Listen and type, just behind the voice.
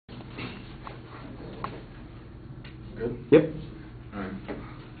Good? Yep. Alright.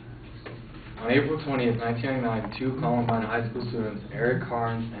 On April 20th, 1999, two Columbine high school students, Eric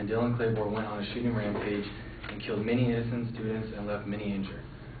Carnes and Dylan Claiborne, went on a shooting rampage and killed many innocent students and left many injured.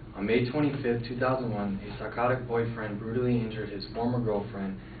 On May 25th, 2001, a psychotic boyfriend brutally injured his former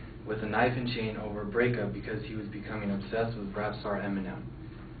girlfriend with a knife and chain over a breakup because he was becoming obsessed with rap star Eminem.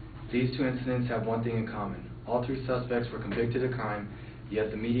 These two incidents have one thing in common. All three suspects were convicted of crime,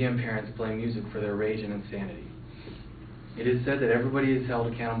 yet the media and parents blame music for their rage and insanity. It is said that everybody is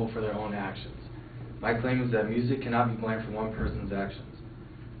held accountable for their own actions. My claim is that music cannot be blamed for one person's actions.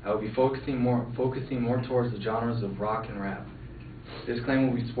 I will be focusing more towards the genres of rock and rap. This claim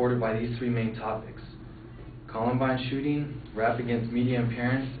will be supported by these three main topics: Columbine shooting, rap against media and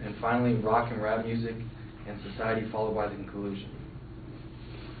parents, and finally rock and rap music and society, followed by the conclusion.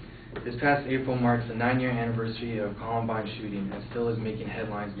 This past April marks the 9-year anniversary of Columbine shooting and still is making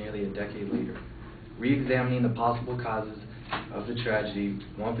headlines nearly a decade later. Re-examining the possible causes of the tragedy,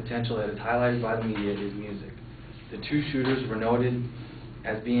 one potential that is highlighted by the media is music. The two shooters were noted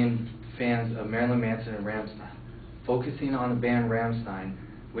as being fans of Marilyn Manson and Rammstein. Focusing on the band Rammstein,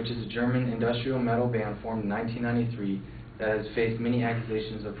 which is a German industrial metal band formed in 1993 that has faced many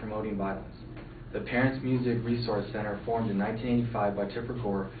accusations of promoting violence. The Parents Music Resource Center, formed in 1985 by Tipper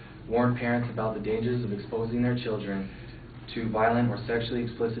Gore, warned parents about the dangers of exposing their children to violent or sexually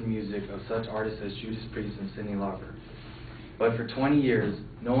explicit music of such artists as Judas Priest and Cyndi Lauper. But for 20 years,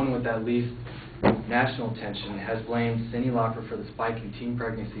 no one with at least national attention has blamed Cyndi Lauper for the spike in teen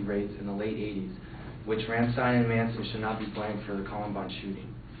pregnancy rates in the late 80s, which Rammstein and Manson should not be blamed for the Columbine shooting.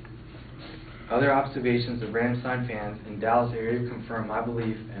 Other observations of Rammstein fans in Dallas area confirm my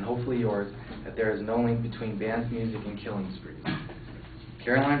belief, and hopefully yours, that there is no link between band's music and killing sprees.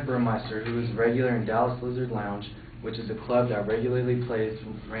 Caroline Burmeister, who is a regular in Dallas Lizard Lounge, which is a club that regularly plays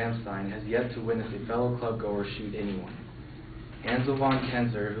Rammstein, has yet to witness a fellow clubgoer shoot anyone. Hansel von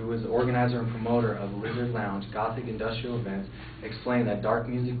Kenzer, who is the organizer and promoter of Lizard Lounge Gothic industrial events, explained that dark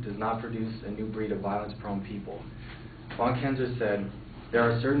music does not produce a new breed of violence-prone people. Von Kenzer said, "There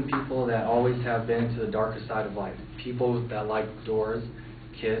are certain people that always have been into the darker side of life, people that like Doors,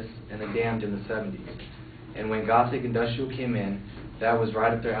 Kiss, and The Damned in the 70s. And when Gothic industrial came in, that was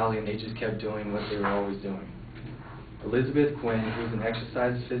right up their alley, and they just kept doing what they were always doing." Elizabeth Quinn, who is an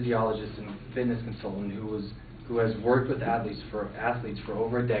exercise physiologist and fitness consultant who has worked with athletes for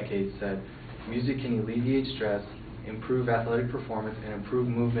over a decade, said, "Music can alleviate stress, improve athletic performance, and improve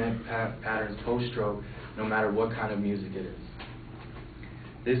movement patterns post-stroke, no matter what kind of music it is."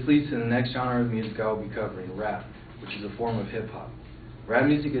 This leads to the next genre of music I will be covering, rap, which is a form of hip-hop. Rap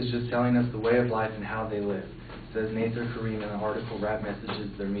music is just telling us the way of life and how they live, says Nathan Kareem in the article Rap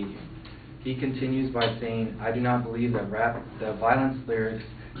Messages Their Medium. He continues by saying, "I do not believe that violence lyrics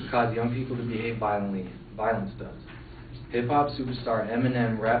cause young people to behave violently. Violence does." Hip-hop superstar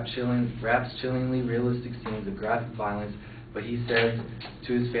Eminem raps chillingly realistic scenes of graphic violence, but he says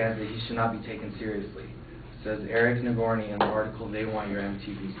to his fans that he should not be taken seriously, says Eric Nagorny in the article They Want Your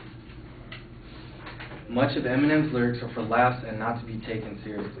MTV. Much of Eminem's lyrics are for laughs and not to be taken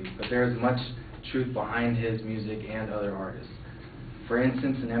seriously, but there is much truth behind his music and other artists. For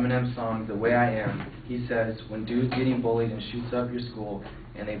instance, in Eminem's song The Way I Am, he says, "When dude's getting bullied and shoots up your school,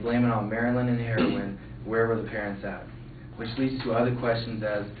 and they blame it on Maryland and heroin, where were the parents at?" Which leads to other questions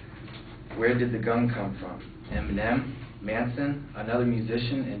as, where did the gun come from? Eminem? Manson? Another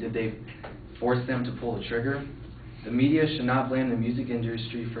musician? And did they force them to pull the trigger? The media should not blame the music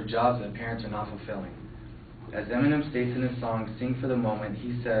industry for jobs that parents are not fulfilling. As Eminem states in his song Sing for the Moment,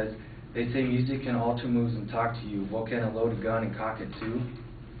 he says, "They say music can alter moves and talk to you. Well, can it load a gun and cock it too?"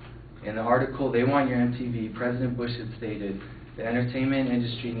 In the article They Want Your MTV, President Bush had stated, "The entertainment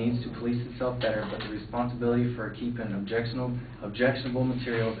industry needs to police itself better, but the responsibility for keeping objectionable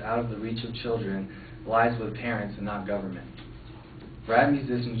materials out of the reach of children lies with parents and not government." Rap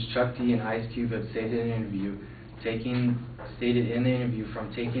musicians Chuck D and Ice Cube have stated in an interview, from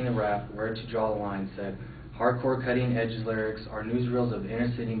Taking the Rap, Where to Draw the Line, said, "Hardcore cutting-edge lyrics are newsreels of inner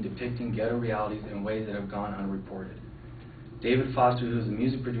city depicting ghetto realities in ways that have gone unreported." David Foster, who is a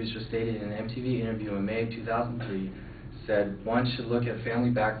music producer, stated in an MTV interview in May of 2003, said, "One should look at family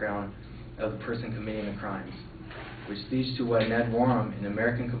background of the person committing the crimes," which leads to what Ned Warham, an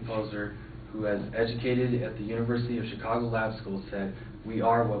American composer who has educated at the University of Chicago Lab School, said, "We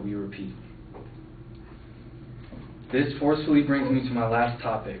are what we repeat." This forcefully brings me to my last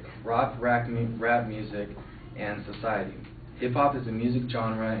topic, rock, rap music, and society. Hip-hop is a music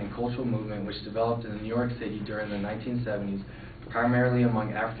genre and cultural movement which developed in New York City during the 1970s, primarily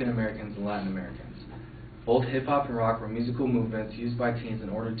among African Americans and Latin Americans. Both hip-hop and rock were musical movements used by teens in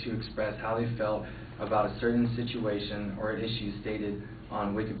order to express how they felt about a certain situation or issue stated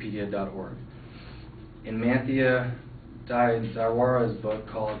on wikipedia.org. In Manthia Diawara's book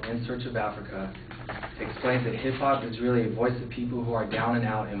called In Search of Africa, explains that hip-hop is really a voice of people who are down and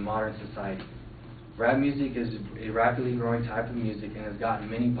out in modern society. Rap music is a rapidly growing type of music and has gotten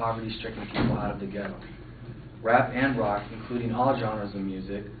many poverty-stricken people out of the ghetto. Rap and rock, including all genres of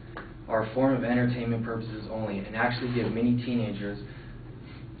music, are a form of entertainment purposes only and actually give many teenagers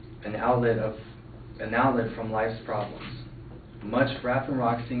an outlet from life's problems. Much rap and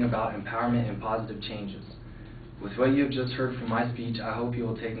rock sing about empowerment and positive changes. With what you have just heard from my speech, I hope you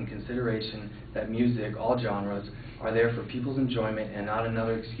will take in consideration that music, all genres, are there for people's enjoyment and not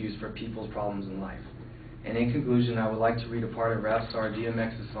another excuse for people's problems in life. And in conclusion, I would like to read a part of rap star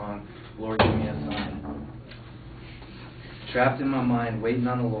DMX's song, Lord Give Me a Sign. Trapped in my mind, waiting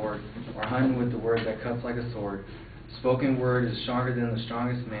on the Lord, or hunting with the word that cuts like a sword. Spoken word is stronger than the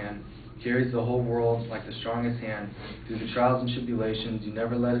strongest man, carries the whole world like the strongest hand. Through the trials and tribulations, you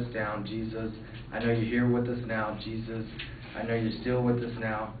never let us down, Jesus. I know you're here with us now, Jesus. I know you're still with us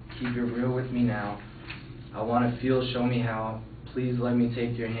now. Keep it real with me now. I want to feel, show me how. Please let me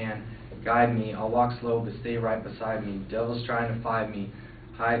take your hand. Guide me. I'll walk slow, but stay right beside me. Devil's trying to find me.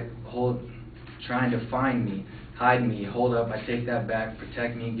 Trying to find me. Hide me. Hold up. I take that back.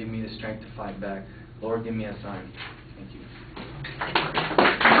 Protect me and give me the strength to fight back. Lord, give me a sign. Thank you.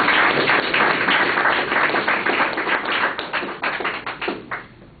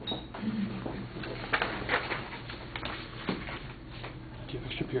 Do you have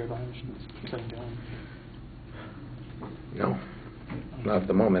extra pair of Irish upside down? No, not at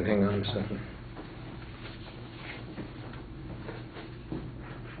the moment. Hang on a second.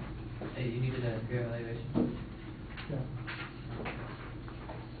 Hey, you needed a peer evaluation? Yeah.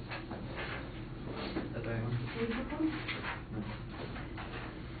 That's right.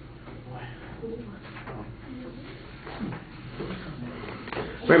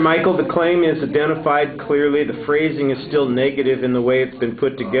 Right, Michael, the claim is identified clearly. The phrasing is still negative in the way it's been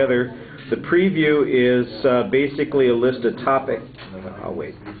put together. The preview is basically a list of topics. I'll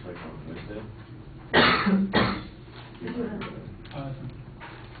wait.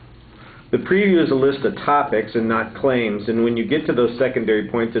 The preview is a list of topics and not claims, and when you get to those secondary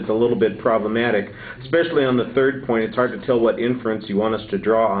points, it's a little bit problematic. Especially on the third point, it's hard to tell what inference you want us to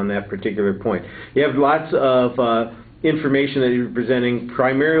draw on that particular point. You have lots of information that you're presenting.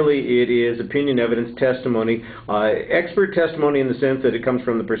 Primarily, it is opinion, evidence, testimony, expert testimony in the sense that it comes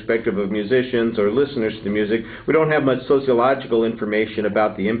from the perspective of musicians or listeners to the music. We don't have much sociological information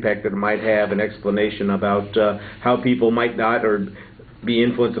about the impact that it might have, an explanation about how people might not or be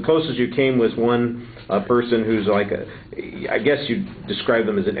influenced. The closest you came was one person who's like I guess you'd describe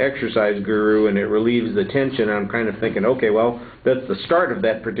them as an exercise guru, and it relieves the tension. And I'm kind of thinking, okay, well, that's the start of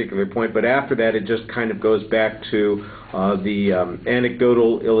that particular point, but after that it just kind of goes back to the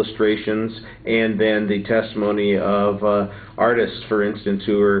anecdotal illustrations and then the testimony of artists, for instance,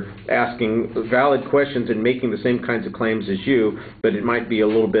 who are asking valid questions and making the same kinds of claims as you, but it might be a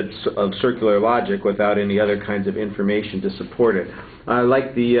little bit of circular logic without any other kinds of information to support it. I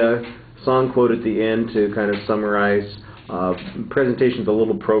like the song quote at the end to kind of summarize. Presentation's a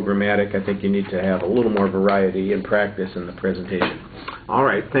little programmatic. I think you need to have a little more variety in practice in the presentation. All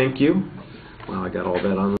right, thank you. Well, I got all that on.